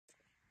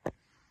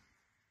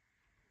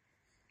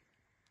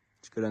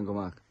It's good, Uncle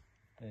Mark.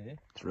 Yeah.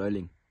 It's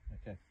rolling.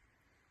 Okay.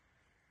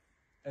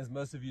 As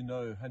most of you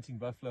know, hunting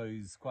buffalo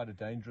is quite a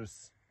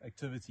dangerous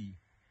activity,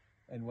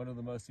 and one of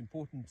the most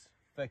important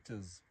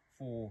factors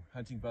for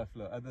hunting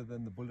buffalo, other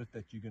than the bullet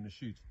that you're going to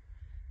shoot,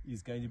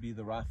 is going to be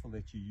the rifle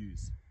that you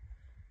use.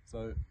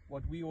 So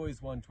what we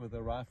always want with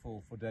a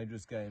rifle for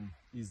dangerous game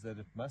is that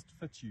it must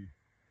fit you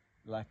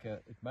like a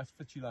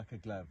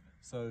glove.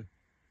 So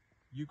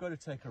you've got to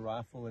take a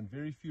rifle, and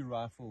very few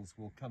rifles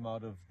will come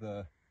out of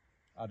the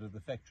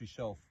factory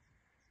shelf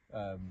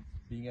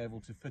being able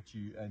to fit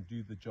you and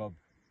do the job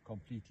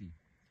completely.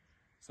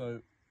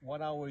 So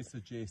what I always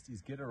suggest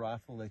is get a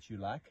rifle that you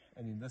like,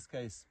 and in this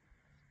case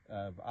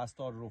I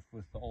started off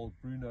with the old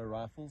Bruno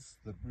rifles,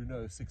 the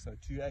Bruno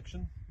 602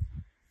 action.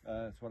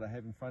 That's what I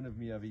have in front of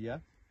me over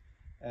here.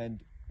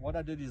 And what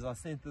I did is I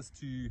sent this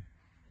to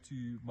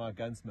my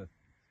gunsmith,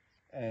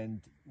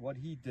 and what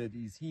he did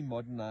is he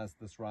modernized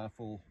this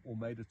rifle, or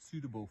made it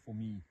suitable for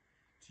me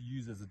to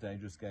use as a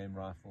dangerous game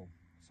rifle.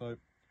 So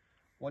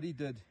what he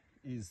did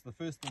is, the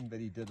first thing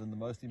that he did, and the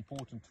most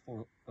important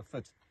for a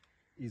fit,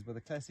 is with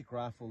a classic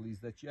rifle,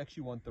 is that you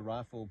actually want the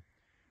rifle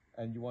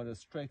and you want as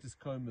straight as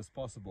comb as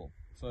possible.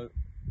 So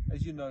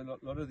as you know, a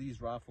lot of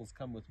these rifles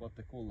come with what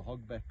they call the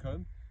hogback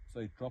comb, so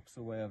it drops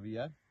away over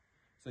here.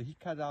 So he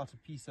cut out a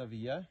piece over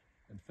here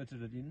and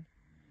fitted it in,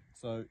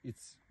 so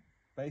it's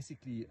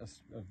basically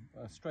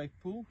a straight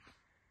pull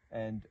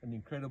and an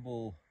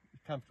incredible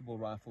comfortable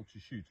rifle to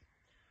shoot.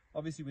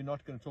 Obviously we're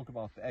not going to talk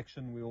about the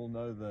action. We all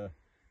know the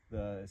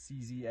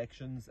CZ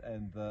actions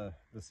and the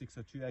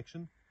 602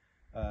 action.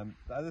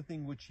 The other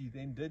thing which he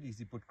then did is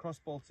he put cross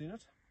bolts in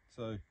it.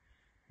 So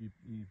he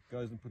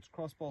goes and puts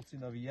cross bolts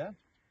in over here,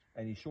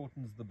 and he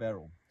shortens the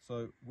barrel.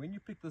 So when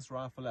you pick this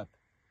rifle up,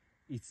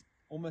 it's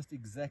almost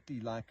exactly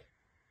like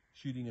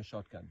shooting a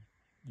shotgun.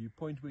 You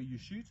point where you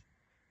shoot,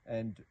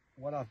 and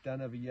what I've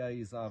done over here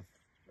is I've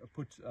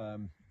put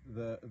the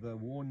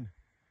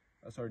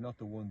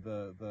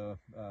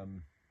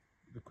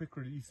quick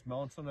release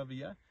mounts on over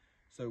here,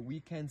 so we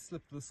can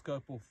slip the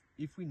scope off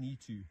if we need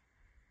to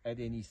at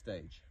any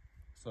stage.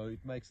 So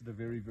it makes it a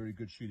very, very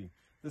good shooting.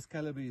 This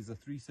caliber is a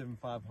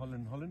 375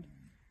 Holland,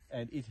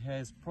 and it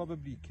has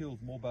probably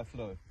killed more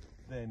buffalo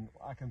than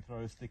I can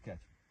throw a stick at.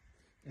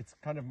 It's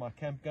kind of my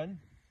camp gun.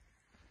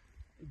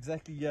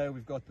 Exactly here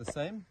we've got the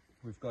same.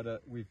 We've got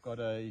a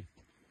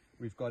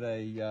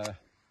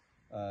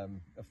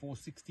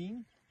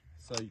 416.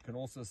 So you can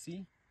also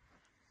see,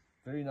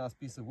 very nice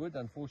piece of wood.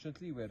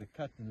 Unfortunately we had to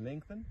cut and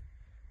lengthen,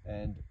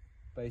 and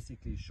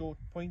basically short,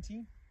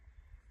 pointy.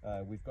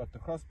 We've got the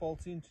cross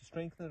bolts in to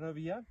strengthen it over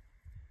here,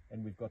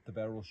 and we've got the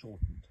barrel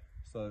shortened.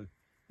 So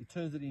it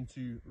turns it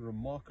into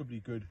remarkably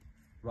good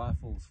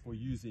rifles for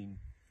using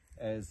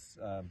as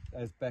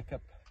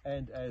backup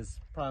and as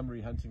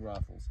primary hunting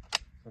rifles.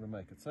 I'm going to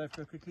make it safe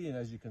very quickly, and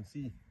as you can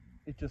see,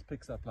 it just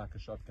picks up like a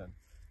shotgun.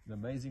 An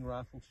amazing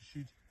rifle to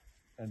shoot,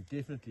 and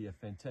definitely a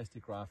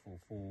fantastic rifle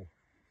for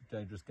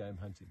dangerous game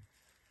hunting.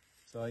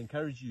 So I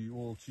encourage you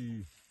all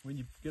to, when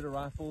you get a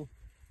rifle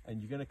and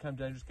you're going to come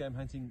dangerous game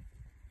hunting,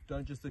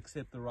 don't just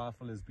accept the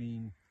rifle as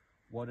being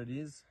what it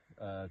is.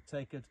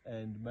 Take it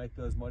and make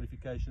those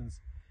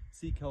modifications.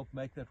 Seek help,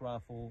 make that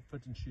rifle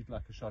fit and shoot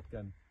like a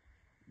shotgun.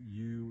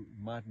 You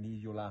might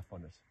need your life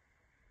on it.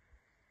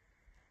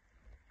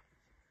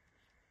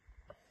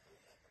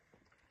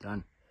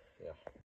 Done. Yeah.